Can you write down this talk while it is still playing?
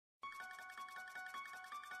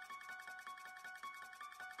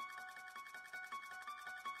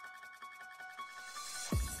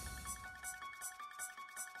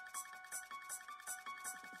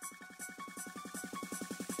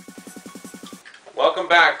Welcome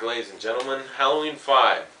back, ladies and gentlemen. Halloween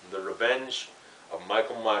 5, The Revenge of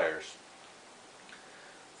Michael Myers.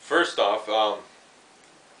 First off,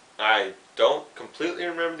 I don't completely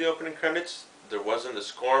remember the opening credits. There wasn't a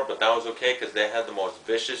score, but that was okay because they had the most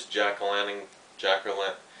vicious jack-o'-lantern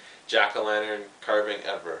carving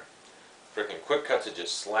ever. Freaking quick cuts of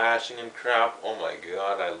just slashing and crap. Oh my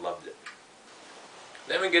god, I loved it.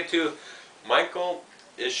 Then we get to Michael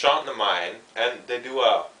is shot in the mine, and they do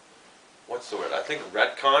a what's the word? I think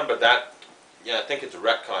retcon, but I think it's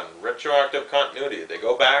retcon. Retroactive continuity. They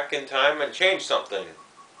go back in time and change something.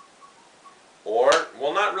 Or,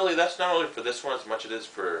 well, not really. That's not really for this one as much as it is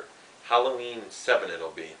for Halloween 7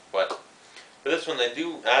 it'll be. But for this one, they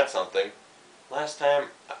do add something. Last time,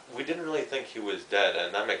 we didn't really think he was dead,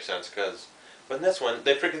 and that makes sense, but in this one,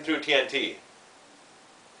 they freaking threw TNT.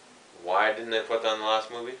 Why didn't they put that in the last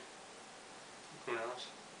movie? Who knows?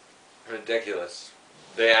 Ridiculous.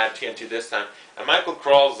 They add TNT this time, and Michael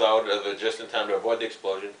crawls out of it just in time to avoid the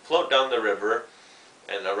explosion, float down the river,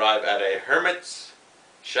 and arrive at a hermit's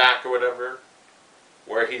shack or whatever,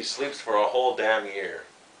 where he sleeps for a whole damn year.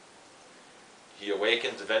 He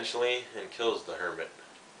awakens eventually and kills the hermit.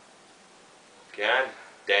 God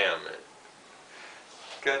damn it.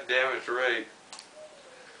 God damn it's right.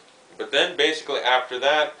 But then basically after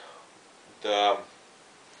that, the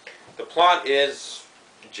plot is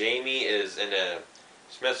Jamie is in a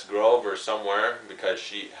Smith's Grove or somewhere because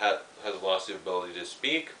she has lost the ability to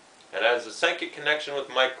speak and has a psychic connection with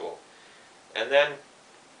Michael. And then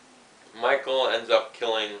Michael ends up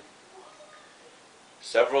killing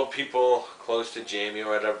several people close to Jamie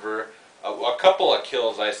or whatever. A couple of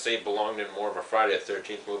kills I say belonged in more of a Friday the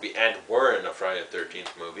 13th movie and were in a Friday the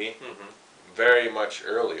 13th movie very much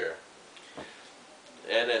earlier.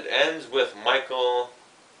 And it ends with Michael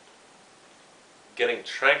getting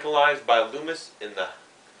tranquilized by Loomis in the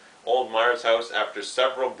old Myers house after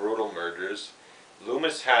several brutal murders.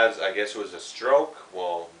 Loomis has, I guess it was a stroke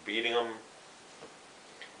while beating him.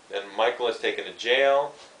 Then Michael is taken to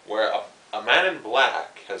jail, where a man in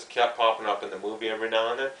black has kept popping up in the movie every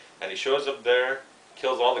now and then, and he shows up there,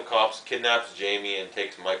 kills all the cops, kidnaps Jamie, and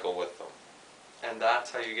takes Michael with them. And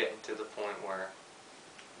that's how you get into the point where...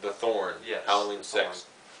 The Thorn, yes, Halloween 6. Thorn.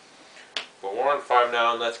 But we're on 5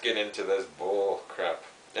 now, and let's get into this bull crap.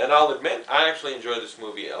 And I'll admit, I actually enjoyed this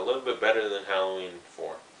movie a little bit better than Halloween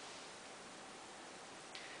 4.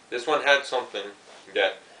 This one had something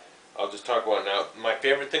that I'll just talk about now. My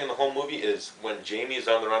favorite thing in the whole movie is when Jamie is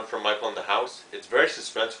on the run from Michael in the house. It's very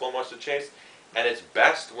suspenseful most of the chase, and it's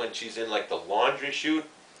best when she's in like the laundry chute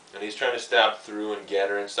and he's trying to stab through and get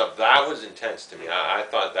her and stuff. That was intense to me. I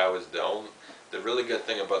thought that was the really good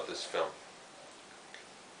thing about this film.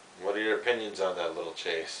 What are your opinions on that little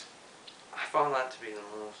chase? I found that to be the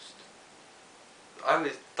most... I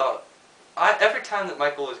always thought... every time that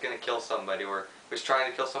Michael was going to kill somebody or was trying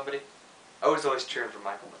to kill somebody, I was always cheering for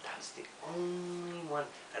Michael, but that was the only one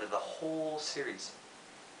out of the whole series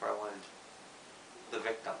where I wanted the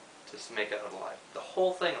victim to make it out alive. The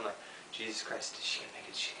whole thing, I'm like, Jesus Christ, is she going to make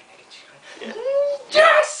it? Is she going to make it? Is she going to... Yeah.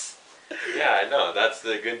 Yes! Yeah, I know. That's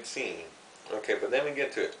the good scene. Okay, but then we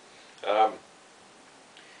get to it.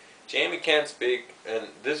 Jamie can't speak, and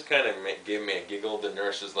this kind of gave me a giggle. The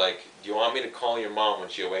nurse is like, do you want me to call your mom when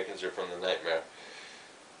she awakens her from the nightmare?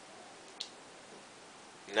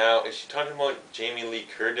 Now, is she talking about Jamie Lee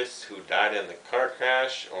Curtis, who died in the car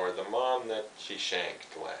crash, or the mom that she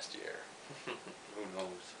shanked last year? Who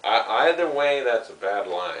knows? Either way, that's a bad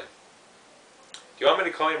line. Do you want me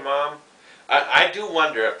to call your mom? I do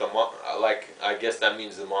wonder if the mom, I guess that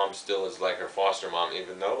means the mom still is like her foster mom,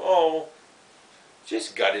 even though,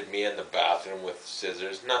 just gutted me in the bathroom with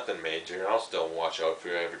scissors, nothing major. I'll still watch out for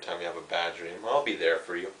you every time you have a bad dream. I'll be there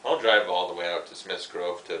for you. I'll drive all the way out to Smith's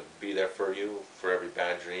Grove to be there for you for every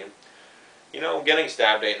bad dream. You know, getting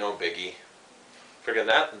stabbed ain't no biggie. Freaking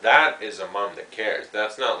that is a mom that cares.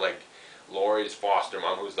 That's not like Lori's foster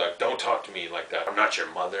mom who's like, don't talk to me like that. I'm not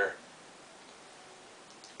your mother.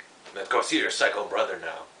 Let's go see your psycho brother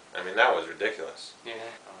now. I mean, that was ridiculous. Yeah.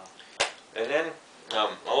 And then, a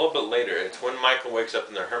little bit later, it's when Michael wakes up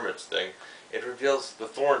in the hermit's thing, it reveals the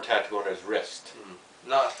thorn tattoo on his wrist.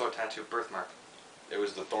 Not a thorn tattoo, birthmark. It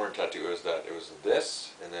was the thorn tattoo. It was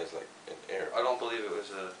this, and there's like an arrow. I don't believe it was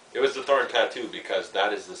a... It was the thorn tattoo because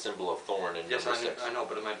that is the symbol of thorn in yes, number 6. I know,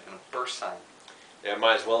 but it might have been a birth sign. Yeah, it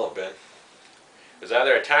might as well have been. It was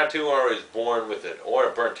either a tattoo or he was born with it, or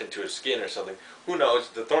it burnt into his skin or something. Who knows?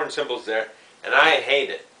 The thorn symbol's there, and I hate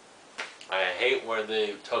it. I hate where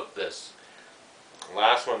they took this.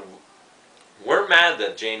 Last one, we're mad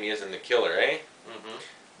that Jamie isn't the killer, eh?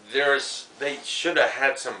 They should have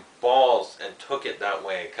had some balls and took it that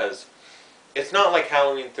way, because It's not like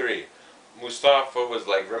Halloween 3. Mustafa was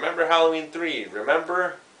like, remember Halloween 3?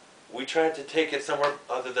 Remember? We tried to take it somewhere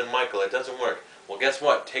other than Michael. It doesn't work. Well, guess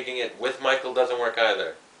what? Taking it with Michael doesn't work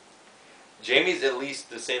either. Jamie's at least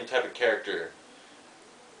the same type of character.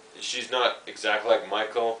 She's not exactly like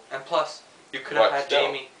Michael. And plus, you could have had still.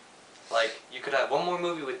 Jamie, like, you could have one more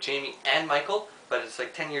movie with Jamie and Michael, but it's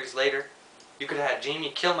like 10 years later. You could have had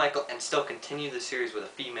Jamie kill Michael and still continue the series with a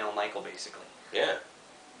female Michael, basically. Yeah.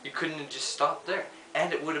 You couldn't have just stopped there.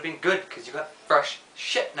 And it would have been good, because you got fresh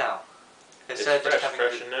shit now. Instead It's of just fresh,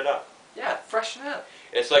 having freshen it up. Yeah, freshen it up.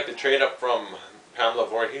 It's like the trade up from Pamela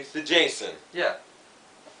Voorhees to Jason. Yeah.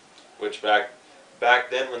 Which back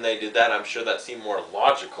then when they did that, I'm sure that seemed more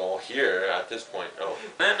logical here at this point. Oh.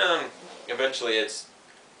 Then eventually it's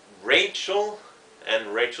Rachel and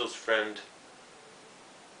Rachel's friend,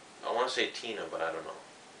 I want to say Tina, but I don't know.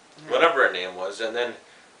 Yeah. Whatever her name was, and then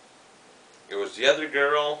it was the other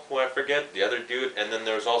girl, who I forget, the other dude, and then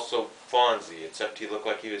there was also Fonzie, except he looked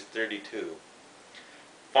like he was 32.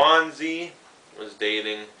 Fonzie was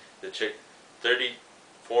dating the chick,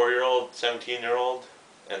 34-year-old, 17-year-old,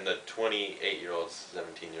 and the 28-year-old,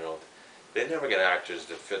 17-year-old. They never get actors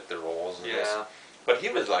to fit the roles in this. But he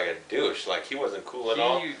was like a douche. Like, he wasn't cool at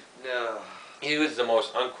all. No. He was the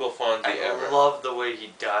most uncool Fonzie ever. I love the way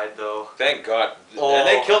he died, though. Thank God. Oh, and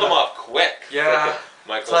they killed him off quick. Yeah.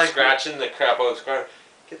 Michael like, scratching the crap out of his car.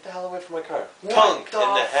 Get the hell away from my car. Tongue in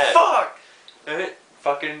the head. Fuck! And it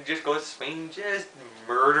fucking just goes swing, just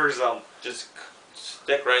murders him. Just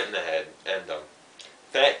stick right in the head. End him.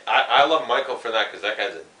 I love Michael for that, because that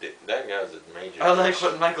guy's a major. I like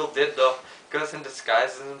what Michael did, though. Goes and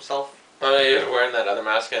disguises himself. Oh, he was wearing that other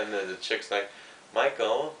mask, and the chick's like,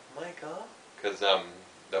 Michael. Because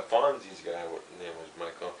the Fonzie's guy, what name was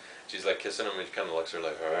Michael? She's like kissing him, and he kind of looks at her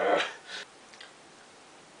like, argh.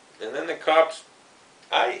 And then the cops,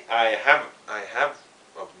 I have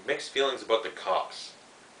mixed feelings about the cops.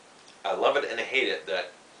 I love it and I hate it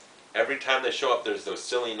that every time they show up, there's those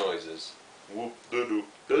silly noises. Whoop da doo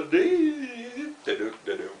da dee da doo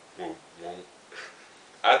da doo whoop whoop.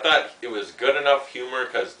 I thought it was good enough humor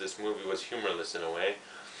because this movie was humorless in a way,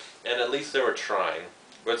 and at least they were trying.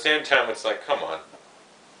 But at the same time, it's like, come on.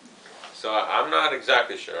 So I'm not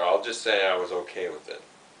exactly sure. I'll just say I was okay with it.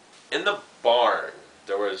 In the barn,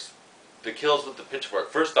 there was the kills with the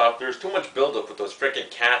pitchfork. First off, there's too much buildup with those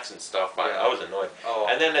freaking cats and stuff. I was annoyed. Oh.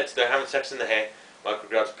 And then they're having sex in the hay. Michael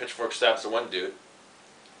grabs a pitchfork, stabs the one dude.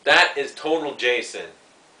 That is total Jason.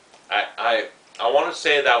 I want to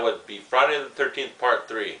say that would be Friday the 13th Part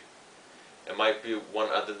 3. It might be one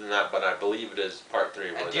other than that, but I believe it is Part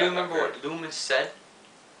 3. And do you remember what Loomis said?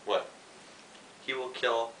 What? He will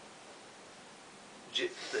kill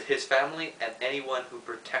his family and anyone who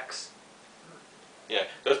protects. Yeah,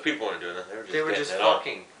 those people weren't doing that. They were just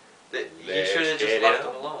fucking. He should have just left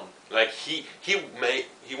them alone. Like he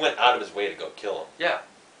went out of his way to go kill him. Yeah.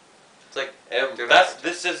 It's like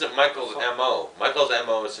this isn't Michael's MO. Michael's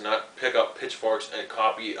MO is to not pick up pitchforks and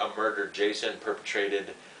copy a murder Jason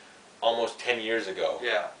perpetrated almost 10 years ago.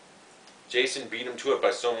 Yeah. Jason beat him to it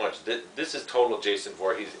by so much. This is total Jason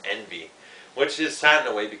Voorhees envy, which is sad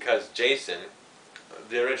in a way because Jason,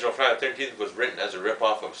 the original Friday the 13th, was written as a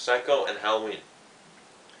ripoff of Psycho and Halloween.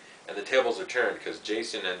 And the tables are turned because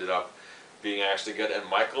Jason ended up being actually good, and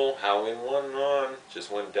Michael, Halloween 1 just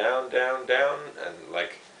went down, down, down, and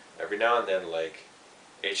like every now and then, like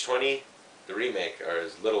H20, the remake, or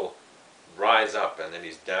his little rise up, and then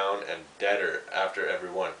he's down and deader after every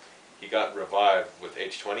one. He got revived with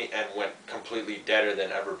H20 and went completely deader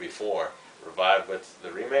than ever before. Revived with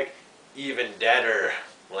the remake, even deader.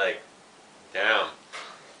 Like, damn.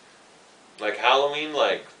 Like Halloween,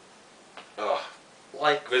 like, ugh.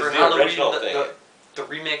 Like for Halloween, the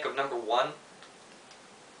remake of #1,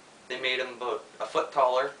 they made him about a foot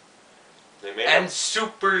taller. They made and him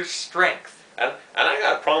super strength. And I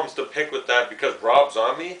got problems to pick with that because Rob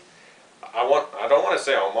Zombie, I don't want to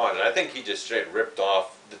say homage. I think he just straight ripped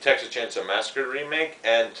off the Texas Chainsaw Massacre remake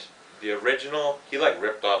and the original. He like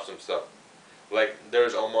ripped off some stuff. Like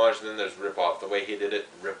there's homage and then there's rip off. The way he did it,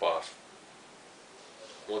 rip off.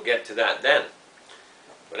 We'll get to that then.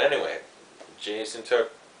 But anyway, Jason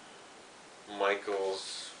took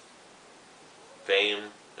Michael's fame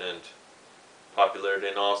and popularity,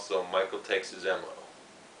 and also Michael takes his MO.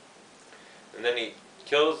 And then he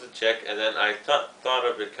kills the chick, and then I thought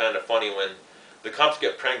of it kind of funny when the cops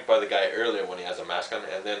get pranked by the guy earlier when he has a mask on,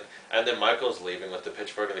 and then Michael's leaving with the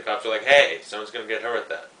pitchfork, and the cops are like, hey, someone's going to get hurt with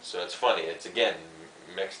that. So it's funny. It's, again,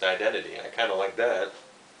 mixed identity. I kind of like that.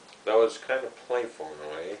 That was kind of playful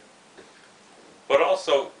in a way. But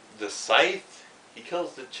also, the scythe, he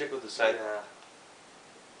kills the chick with the scythe. Yeah.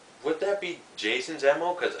 would that be Jason's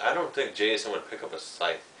MO? Because I don't think Jason would pick up a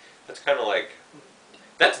scythe. That's kind of like,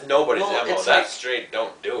 that's nobody's Well, MO. it's That's like- straight,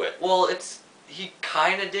 don't do it. Well, he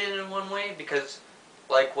kind of did in one way because,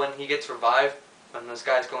 like, when he gets revived, when this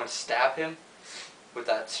guy's going to stab him with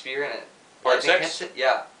that spear and it Part lightning 6? hits it,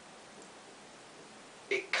 yeah.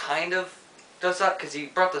 It kind of does that because he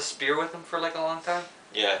brought the spear with him for like a long time,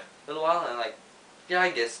 Yeah. a little while, and like, yeah,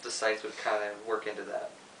 I guess the scythe would kind of work into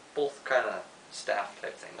that. Both kind of staff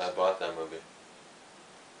type things. I bought that movie.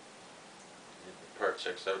 Part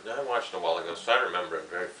 6. I watched it a while ago, so I remember it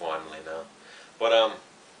very fondly now. But,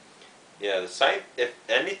 yeah, the scythe, if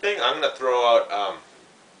anything, I'm going to throw out,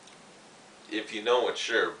 if you know it,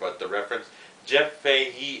 sure, but the reference, Jeff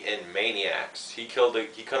Fahey in Maniacs, he cut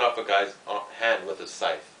off a guy's hand with a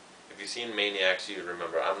scythe. If you've seen Maniacs, you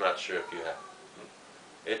remember. I'm not sure if you have.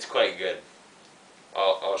 It's quite good.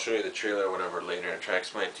 I'll show you the trailer or whatever later and try to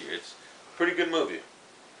explain it to you. It's a pretty good movie.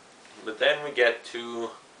 But then we get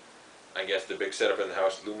to, I guess, the big setup in the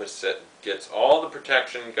house. Loomis gets all the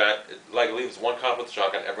protection, leaves one cop with a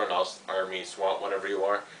shotgun, everyone else, army, SWAT, whatever you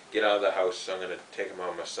are, get out of the house. So I'm going to take him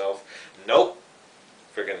out myself. Nope.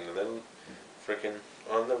 Freaking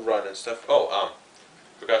on the run and stuff. Oh,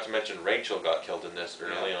 forgot to mention Rachel got killed in this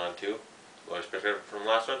early on too. Lois Pickard from the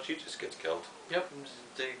last one, she just gets killed. Yep,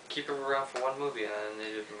 they keep her around for one movie and then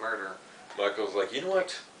they just murder her. Michael's like, you know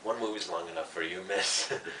what? One movie's long enough for you,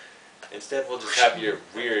 miss. Instead, we'll just have your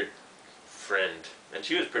weird friend. And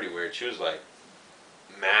she was pretty weird. She was like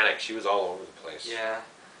manic. She was all over the place. Yeah.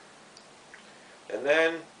 And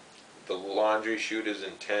then the laundry shoot is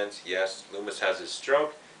intense. Yes, Loomis has his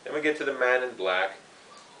stroke. Then we get to the man in black,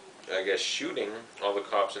 I guess, shooting all the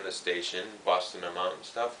cops in the station, busting them out and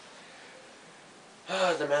stuff.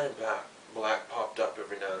 The man in black popped up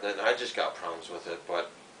every now and then. I just got problems with it, but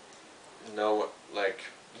no, like,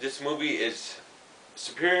 this movie is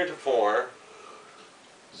superior to 4,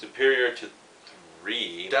 superior to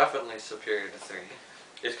 3. Definitely superior to 3.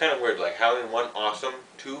 It's kind of weird, like Halloween 1, awesome,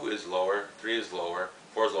 2 is lower, 3 is lower,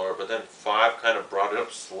 4 is lower, but then 5 kind of brought it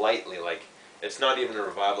up slightly, like, it's not even a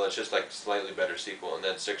revival, it's just like slightly better sequel, and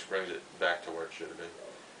then 6 brings it back to where it should have been.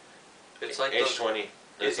 It's like H20.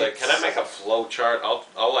 It's like, can I make a flow chart? I'll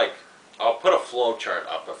put a flow chart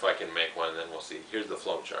up if I can make one, and then we'll see. Here's the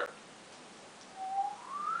flow chart.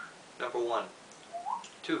 Number 1,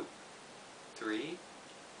 2, 3,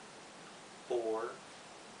 4,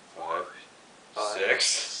 5, 5,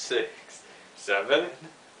 6, 7,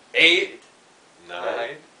 8, 9,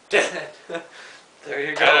 10. There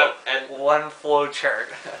you go. And one flow chart.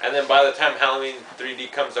 And then by the time Halloween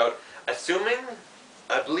 3D comes out, assuming,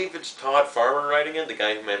 I believe it's Todd Farmer writing it, the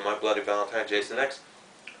guy who made My Bloody Valentine, Jason X,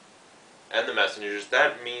 and The Messengers,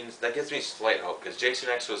 that gives me slight hope, because Jason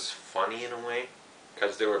X was funny in a way,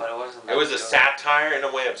 because But it wasn't it was a good. satire in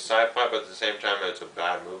a way of sci-fi, but at the same time it's a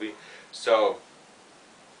bad movie. So,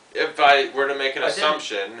 if I were to make an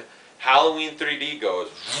assumption, Halloween 3D goes,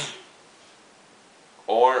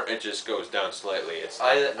 or it just goes down slightly.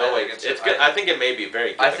 I think it may be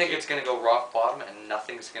very good. I think it's going to go rock bottom and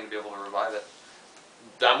nothing's going to be able to revive it.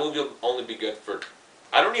 That movie will only be good for,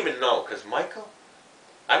 I don't even know, because Michael,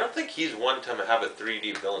 I don't think he's one to have a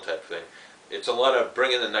 3D villain type thing. It's a lot of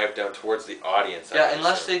bringing the knife down towards the audience. Yeah,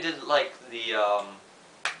 unless they did like the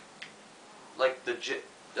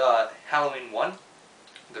Halloween 1,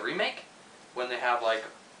 the remake, when they have like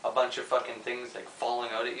a bunch of fucking things like falling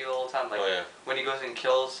out at you all the time. Like when he goes and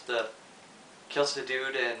kills the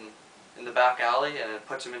dude in the back alley and then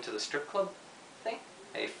puts him into the strip club thing,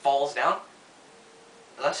 and he falls down.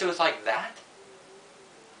 Unless it was like that,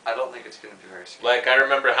 I don't think it's going to be very scary. Like, I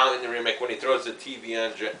remember Halloween the remake when he throws the TV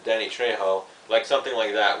on Danny Trejo, like something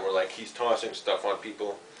like that, where like he's tossing stuff on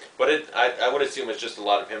people. But I would assume it's just a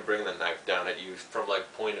lot of him bringing the knife down at you from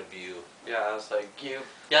like point of view. Yeah, I was like, you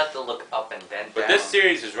have to look up and then But down. this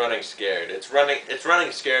series is running scared. It's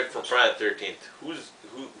running scared from Friday the 13th.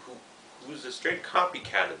 Who's a straight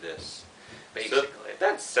copycat of this? Basically. So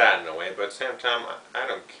that's sad in a way, but at the same time, I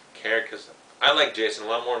don't care, because I like Jason a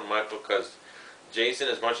lot more than Michael, because Jason,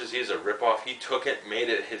 as much as he's a ripoff, he took it, made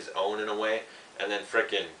it his own in a way, and then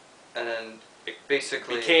frickin' And then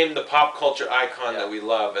basically became the pop culture icon that we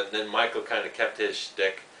love, and then Michael kind of kept his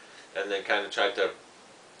shtick, and then kind of tried to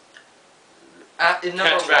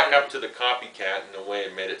catch back up to the copycat in a way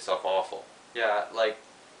and made itself awful. Yeah, like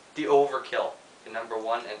the overkill in number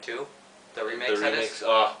 1 and 2, the remakes. The remakes,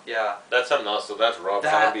 yeah, that's something else. So that's Rob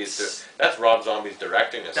Zombie's. That's Rob Zombie's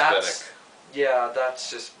directing aesthetic.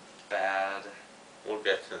 That's just bad. We'll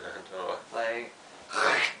get to that. Oh. Like,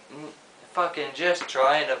 fucking just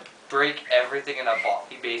trying to break everything in a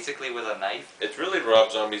body, basically with a knife. It's really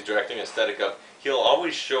Rob Zombie's directing aesthetic of, he'll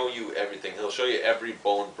always show you everything. He'll show you every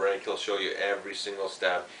bone break. He'll show you every single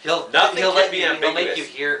stab. Nothing can let be you, ambiguous. He'll make you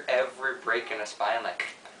hear every break in a spine, like.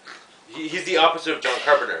 He's the opposite of John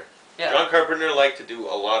Carpenter. Yeah. John Carpenter liked to do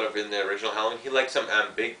a lot of, in the original Halloween, he liked some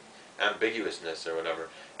ambiguousness or whatever.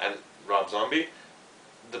 And Rob Zombie,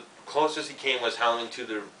 the closest he came was Halloween 2,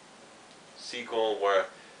 the sequel, where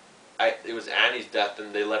it was Annie's death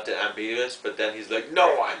and they left it ambiguous, but then he's like,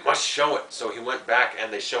 no, I must show it. So he went back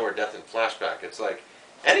and they show her death in flashback. It's like,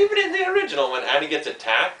 and even in the original, when Annie gets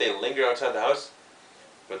attacked, they linger outside the house,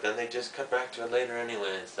 but then they just cut back to it later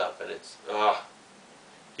anyway and stuff, and it's,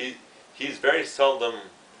 he's very seldom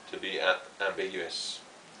to be ambiguous.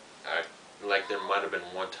 Like there might have been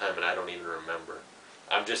one time and I don't even remember.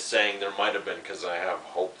 I'm just saying there might have been because I have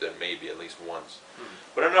hope that maybe at least once.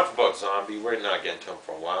 But enough about Zombie. We're not getting to him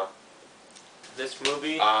for a while. This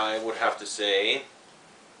movie, I would have to say,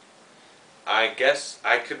 I guess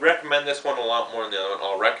I could recommend this one a lot more than the other one.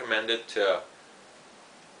 I'll recommend it to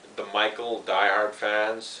the Michael diehard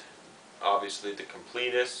fans, obviously the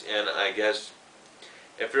completists, and I guess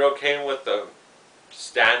if you're okay with the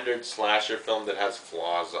standard slasher film that has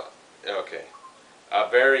flaws, okay, a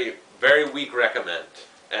very, very weak recommend,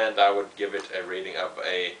 and I would give it a rating of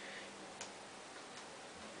a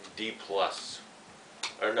D+.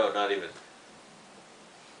 Or no, not even.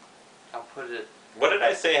 I'll put it. What did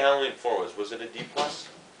I say Halloween 4 was? Was it a D+?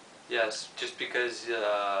 Yes, just because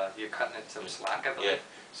you're cutting it some slack, I believe. Yeah.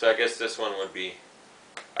 So I guess this one would be.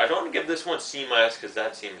 I don't want to give this one C- because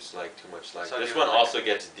that seems like too much slack. So this you one would also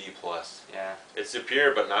gets D+. Yeah. It's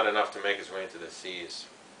superior, but not enough to make its way into the C's.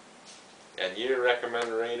 And you recommend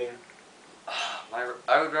a rating? I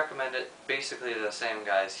would recommend it basically to the same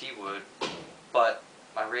guy as he would, but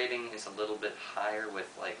my rating is a little bit higher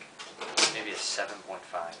with like maybe a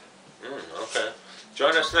 7.5. Okay.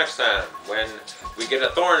 Join us next time when we get a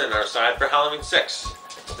thorn in our side for Halloween 6.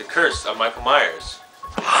 The Curse of Michael Myers.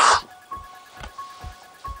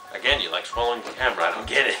 Again, you like swallowing the camera. I don't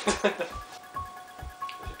get it. I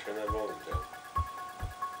should turn that volume down.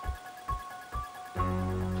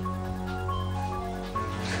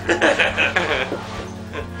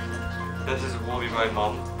 This is will be my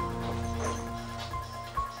mom.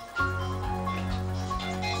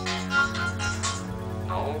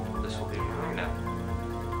 No, this will be mine now.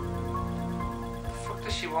 The fuck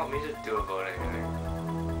does she want me to do about anything?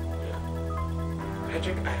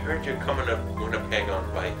 Patrick, I heard you're coming to Winnipeg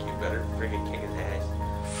on bike. You better friggin' kick his ass.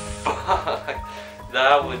 Fuck.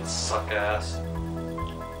 That would suck ass. You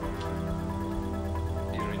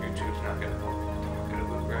know YouTube's not gonna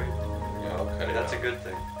move, right? Yeah, I'll cut it That's out. a good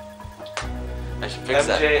thing. I should fix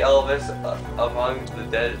that. MJ Elvis among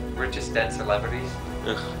the richest dead celebrities.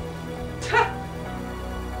 Ugh.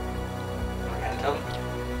 Phantom.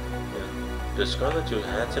 Does Scarlett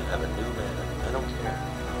Johansson have a new man? I don't care.